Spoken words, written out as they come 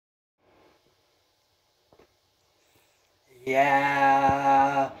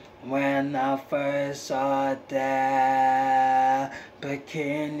Yeah, when I first saw that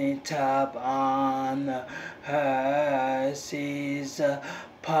bikini top on her, she's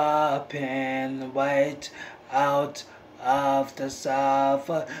popping right out of the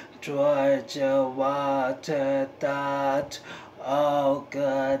South Georgia water thought. Oh,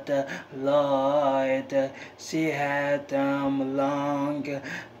 good Lord, she had them long,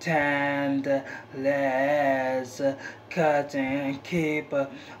 tanned legs. Couldn't keep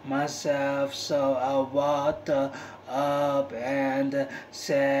myself, so I walked up and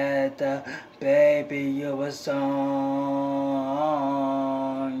said, baby, you a song.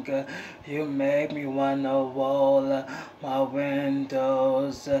 You make me wanna roll my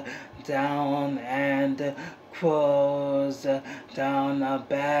windows down and cruise down a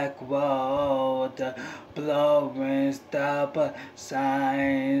back road, blowing stop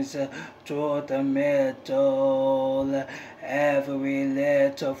signs through the middle. Every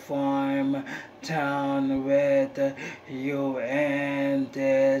little farm town with you and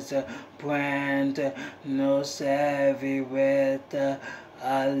this brand no savvy with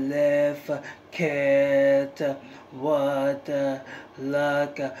a lift kit. What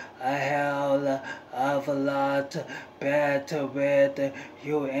luck, a hell of a lot better with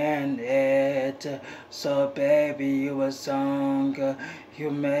you in it. So baby, you a song,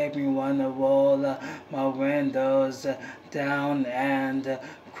 you make me wanna roll my windows down and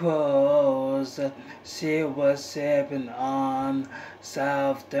cruise. She was sipping on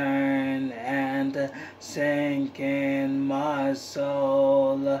Southern and sinking my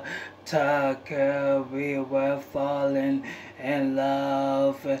soul. Tucker, we were falling in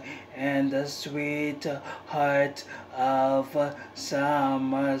love in the sweet heart of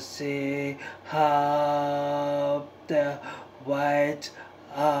summer. She hopped right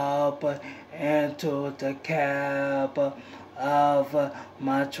up into the cab of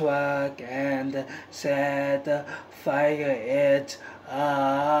my truck and said, fire it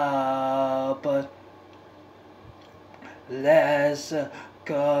up. Let's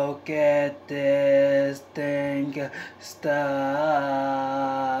go get this thing stuck.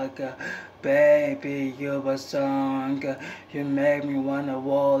 Baby, you a song, you make me wanna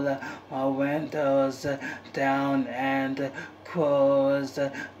roll my windows down and cruise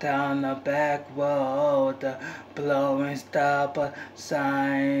down the back road, blowing stop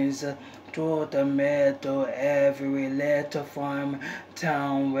signs through the middle, every little farm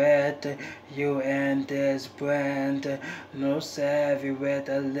town with you and this brand, no savvy with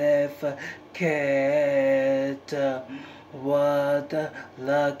a lift kit. What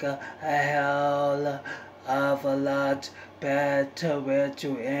luck, a hell of a lot better with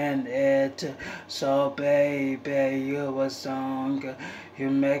you in it. So baby, you a song, you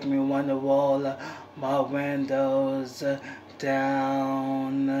make me wanna roll my windows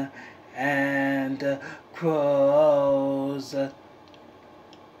down and cruise.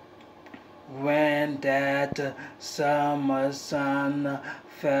 When that summer sun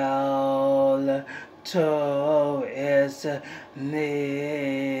fell to its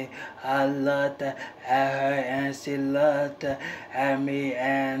knee, I looked at her and she looked at me,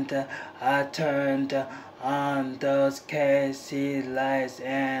 and I turned on those KC lights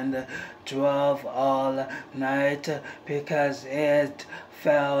and drove all night because it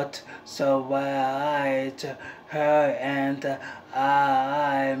felt so right. Her and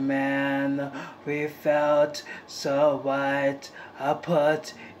I, man, we felt so right. I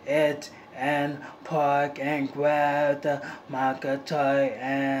put it in park and grabbed my guitar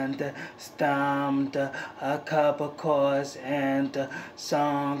and stomped a couple chords and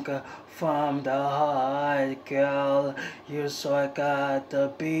sung from the heart. Girl, you so got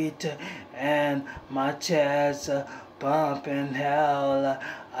the beat and my chest bumping. Hell,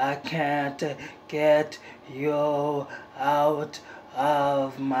 I can't get you out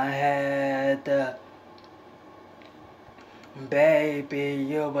of my head. Baby,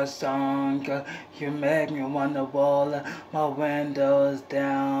 you a song, you make me wanna roll my windows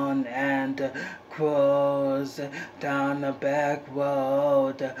down and cruise down the back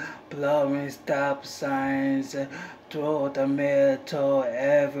road, blowing stop signs through the middle,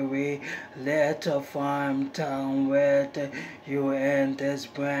 every little farm town with you and this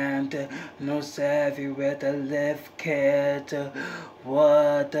brand, no savvy with a lift kit.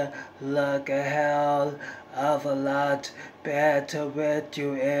 What luck, a hell of a lot better with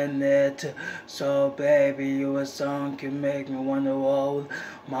you in it. So baby, you a song, you make me wanna roll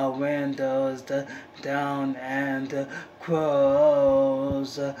my windows down and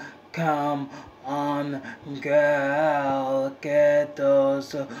cruise. Come on, girl. Get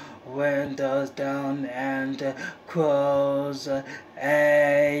those windows down and close.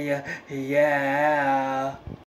 Hey, yeah.